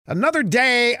Another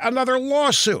day, another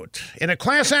lawsuit. In a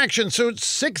class action suit,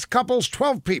 6 couples,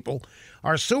 12 people,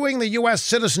 are suing the U.S.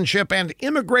 Citizenship and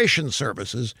Immigration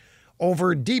Services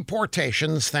over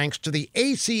deportations thanks to the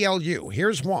ACLU.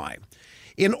 Here's why.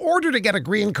 In order to get a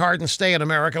green card and stay in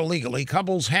America legally,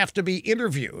 couples have to be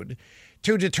interviewed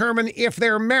to determine if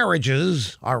their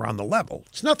marriages are on the level.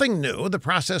 It's nothing new. The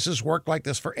process has worked like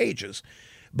this for ages.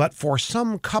 But for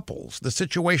some couples, the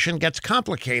situation gets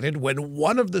complicated when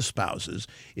one of the spouses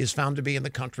is found to be in the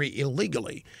country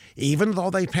illegally. Even though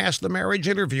they passed the marriage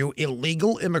interview,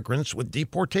 illegal immigrants with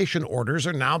deportation orders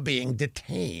are now being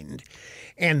detained.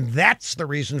 And that's the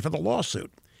reason for the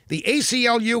lawsuit. The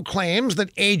ACLU claims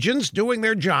that agents doing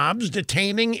their jobs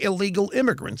detaining illegal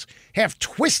immigrants have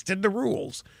twisted the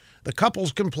rules. The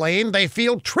couples complain they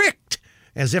feel tricked,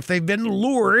 as if they've been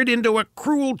lured into a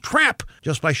cruel trap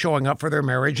just by showing up for their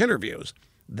marriage interviews.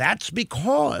 That's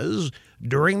because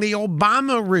during the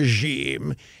Obama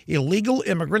regime, illegal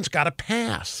immigrants got a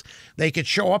pass. They could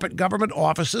show up at government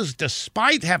offices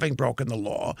despite having broken the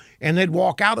law, and they'd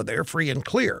walk out of there free and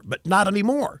clear, but not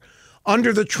anymore.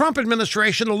 Under the Trump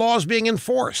administration, the law is being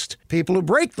enforced. People who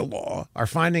break the law are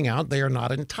finding out they are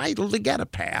not entitled to get a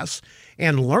pass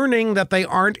and learning that they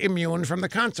aren't immune from the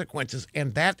consequences.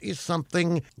 And that is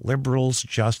something liberals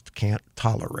just can't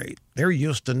tolerate. They're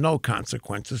used to no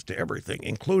consequences to everything,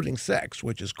 including sex,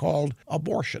 which is called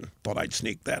abortion. Thought I'd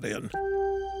sneak that in.